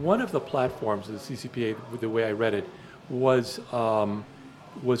think one of the platforms of the CCPA, the way I read it, was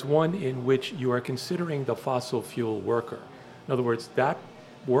one in which you are considering the fossil fuel worker. In other words, that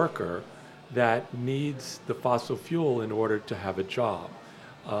worker that needs the fossil fuel in order to have a job.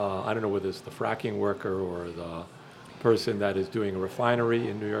 I don't know whether it's the fracking worker or the person that is doing a refinery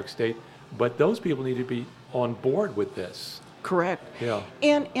in New York State, but those people need to be on board with this. Correct. Yeah.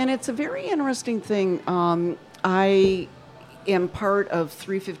 And it's a very interesting thing. I am part of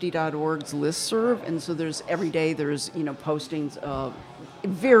 350.org's listserv, and so every day there's postings of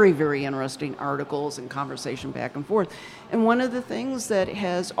very, very interesting articles and conversation back and forth. And one of the things that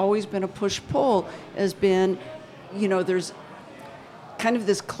has always been a push-pull has been, there's kind of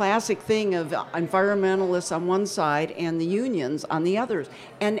this classic thing of environmentalists on one side and the unions on the others.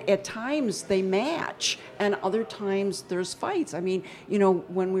 And at times they match, and other times there's fights. I mean,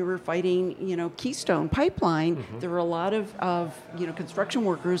 when we were fighting, Keystone Pipeline, there were a lot of construction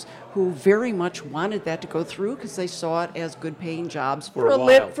workers who very much wanted that to go through because they saw it as good paying jobs for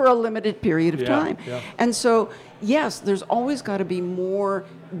a limited period of time. Yeah. And so, yes, there's always got to be more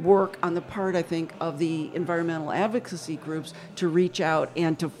work on the part, I think, of the environmental advocacy groups to reach out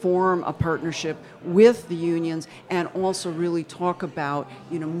and to form a partnership with the unions and also really talk about,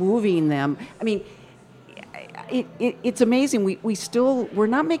 moving them. I mean, it's amazing. We're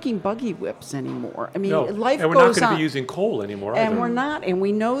not making buggy whips anymore. I mean, No, life and we're goes not going to on. be using coal anymore And either. we're not. And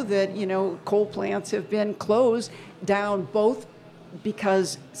we know that, coal plants have been closed down both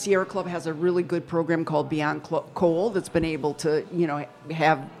because Sierra Club has a really good program called Beyond Coal that's been able to,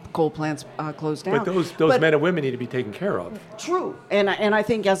 have coal plants closed down. But those men and women need to be taken care of. True, and I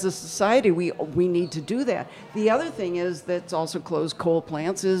think as a society we need to do that. The other thing is that's also closed coal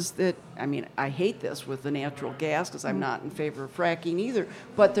plants is that, I mean, I hate this with the natural gas because I'm not in favor of fracking either,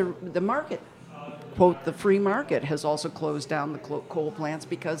 but the market, quote, the free market has also closed down the coal plants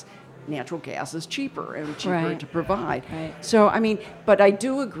because natural gas is cheaper and cheaper Right. to provide. Right. So, I mean, but I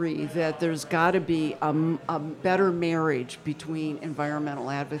do agree that there's got to be a better marriage between environmental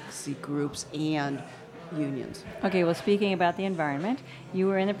advocacy groups and unions. Okay, well, speaking about the environment, you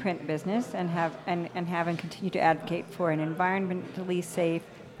were in the print business and have and continue to advocate for an environmentally safe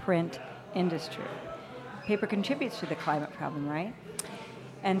print industry. Paper contributes to the climate problem, right?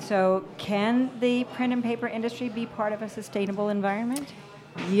 And so, can the print and paper industry be part of a sustainable environment?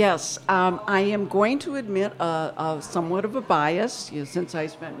 Yes, I am going to admit somewhat of a bias, since I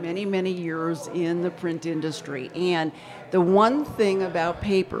spent many, many years in the print industry. And the one thing about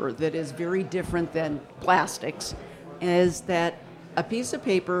paper that is very different than plastics is that a piece of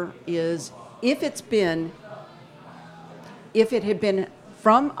paper is, if it had been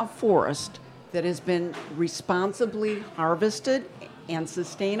from a forest that has been responsibly harvested and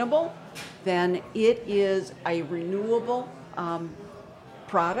sustainable, then it is a renewable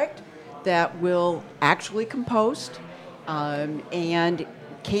product that will actually compost and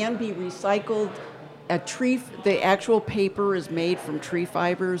can be recycled. The actual paper is made from tree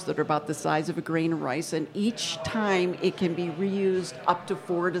fibers that are about the size of a grain of rice, and each time it can be reused up to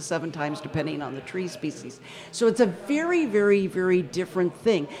 4 to 7 times depending on the tree species. So it's a very, very, very different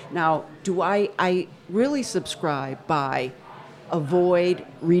thing. Now, do I really subscribe by avoid,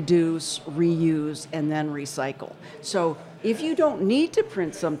 reduce, reuse, and then recycle? So if you don't need to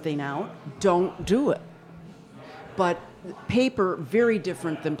print something out, don't do it. But paper, very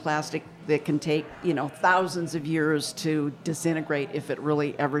different than plastic, that can take, thousands of years to disintegrate if it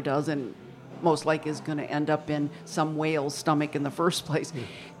really ever does, and most likely is going to end up in some whale's stomach in the first place.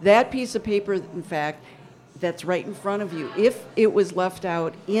 That piece of paper, in fact, that's right in front of you, if it was left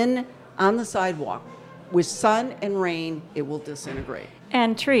out on the sidewalk with sun and rain, it will disintegrate.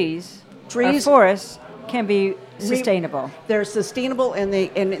 And trees, Trees- forests can be sustainable. They're sustainable, and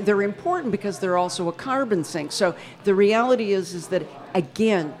they're important because they're also a carbon sink. So the reality is that,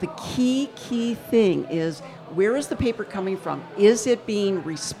 again, the key thing is, where is the paper coming from? Is it being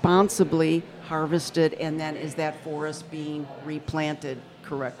responsibly harvested, and then is that forest being replanted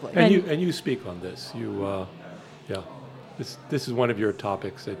correctly? And you speak on this. This is one of your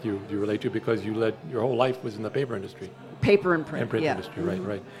topics that you relate to because your whole life was in the paper industry. Paper and print, And yeah. industry,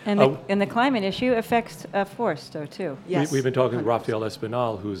 right. And the climate issue affects forests, though, too. Yes. We've been talking to Raphael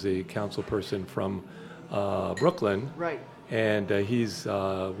Espinal, who's a council person from Brooklyn. Right. And he's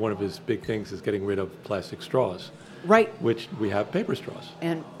one of his big things is getting rid of plastic straws, Right. which we have paper straws.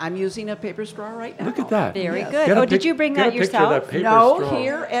 And I'm using a paper straw right now. Look at that. Very Yes. good. Get a Did pic- you bring get that a picture of yourself? that paper No, straw.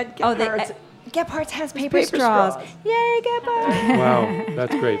 here at Oh, Gephards. Gephards has paper paper straws. straws. Yay, Gephards! Wow,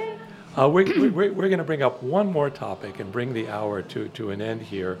 that's great. We're going to bring up one more topic and bring the hour to an end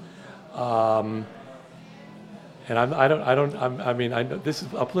here. And I know this is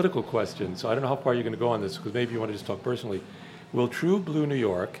a political question, so I don't know how far you're going to go on this, because maybe you want to just talk personally. Will True Blue New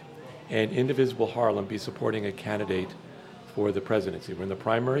York and Indivisible Harlem be supporting a candidate for the presidency. We're in the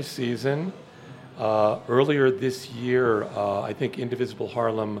primary season. Earlier this year, I think Indivisible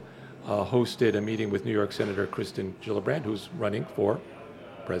Harlem hosted a meeting with New York Senator Kristen Gillibrand, who's running for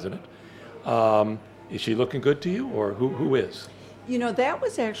president. Is she looking good to you, or who is? You know, that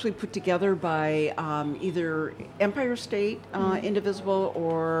was actually put together by either Empire State Indivisible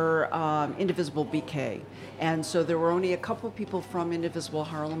or Indivisible BK. And so there were only a couple people from Indivisible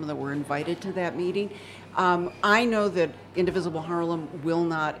Harlem that were invited to that meeting. I know that Indivisible Harlem will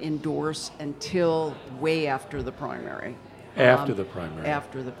not endorse until way after the primary. After the primary.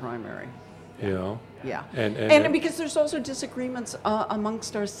 After the primary. You know? Yeah. And because there's also disagreements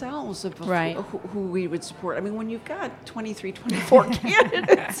amongst ourselves of Right. who we would support. I mean, when you've got 23, 24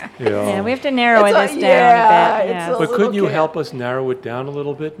 candidates. Yeah, we have to narrow It's this a- down yeah, a bit. it's Yeah. a- But couldn't you Okay. help us narrow it down a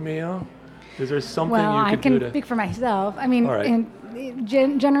little bit, Mia? Is there something Well, you I could do can to... speak for myself. I mean, All right.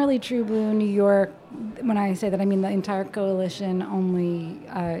 generally, True Blue New York, when I say that, I mean the entire coalition only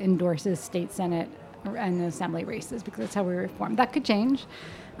endorses state senate and assembly races because that's how we were formed. That could change.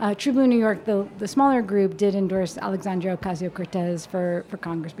 True Blue New York, the smaller group, did endorse Alexandria Ocasio-Cortez for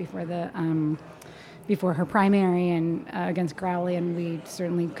Congress before her primary and against Crowley, and we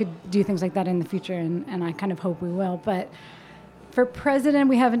certainly could do things like that in the future, and I kind of hope we will. But for president,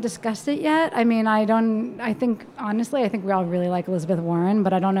 we haven't discussed it yet. I mean, honestly, I think we all really like Elizabeth Warren,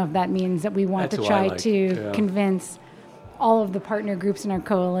 but I don't know if that means that we want That's to who I try like, to yeah. convince all of the partner groups in our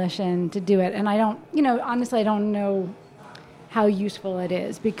coalition to do it. And I don't, honestly, I don't know how useful it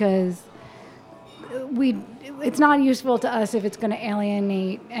is because it's not useful to us if it's going to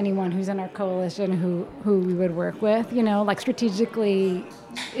alienate anyone who's in our coalition who we would work with, like strategically,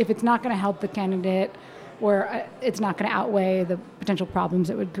 if it's not going to help the candidate or it's not going to outweigh the potential problems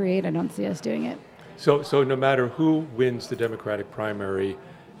it would create, I don't see us doing it. So no matter who wins the Democratic primary,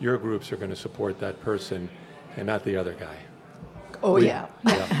 your groups are going to support that person and not the other guy. Oh, yeah.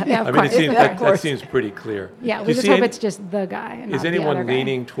 Yeah, of I mean, course. that seems pretty clear. Yeah, Do we you just see hope it's just the guy. And Is not anyone the other guy.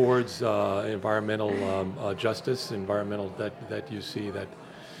 leaning towards environmental justice, environmental that you see that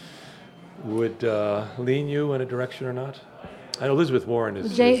would lean you in a direction or not? I know Elizabeth Warren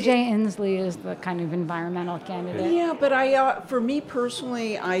is. Jay Inslee is the kind of environmental candidate. Yeah, but for me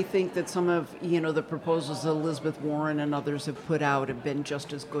personally, I think that some of the proposals that Elizabeth Warren and others have put out have been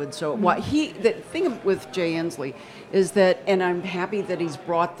just as good. So the thing with Jay Inslee is that, and I'm happy that he's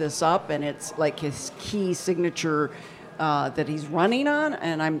brought this up, and it's like his key signature that he's running on,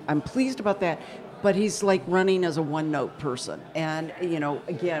 and I'm pleased about that. But he's like running as a one-note person, and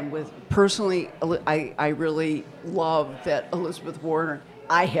again, I really love that Elizabeth Warren.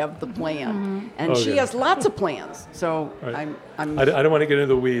 I have the plan, and she has lots of plans. So Right. I'm I don't want to get into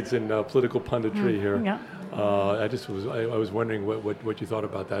the weeds in political punditry here. Yeah. I was wondering what you thought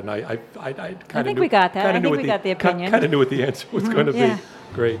about that, and I kind of think we got that. I think we got the opinion. Kind of knew what the answer was going to Yeah. be.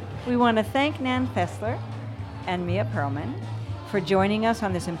 Great. We want to thank Nan Fessler and Mia Perlman for joining us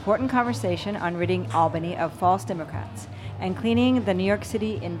on this important conversation on ridding Albany of false Democrats and cleaning the New York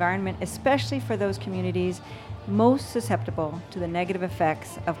City environment, especially for those communities most susceptible to the negative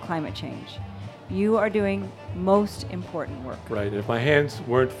effects of climate change. You are doing most important work. Right. And if my hands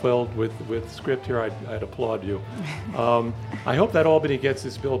weren't filled with script here, I'd applaud you. I hope that Albany gets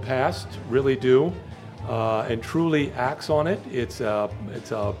this bill passed, really do, and truly acts on it. It's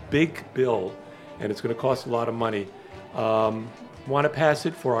a big bill, and it's going to cost a lot of money. Want to pass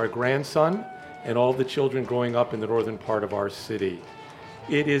it for our grandson and all the children growing up in the northern part of our city.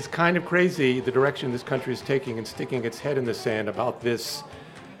 It is kind of crazy the direction this country is taking and sticking its head in the sand about this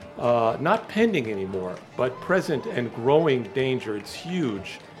not pending anymore, but present and growing danger. It's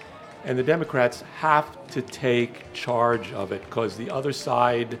huge. And the Democrats have to take charge of it because the other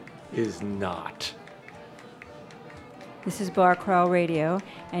side is not. This is Bar Crawl Radio,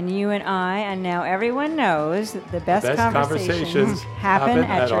 and you and I, and now everyone knows that the best conversations happen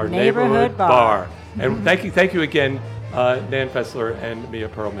at your neighborhood bar. And thank you again, Nan Fessler and Mia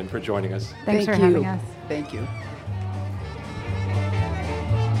Perlman, for joining us. Thanks for Thank you. having us. Thank you.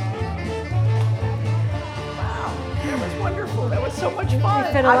 Wow, that was wonderful. That was so much fun.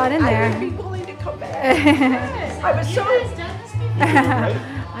 You fit a lot in there. I would be willing to come back. I was so. Well, Yeah,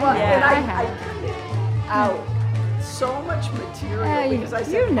 and I I have. cut out so much material Yeah, because I you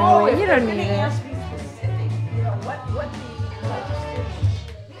said, know it. if You they're don't gonna need it. ask me specific, what the legislation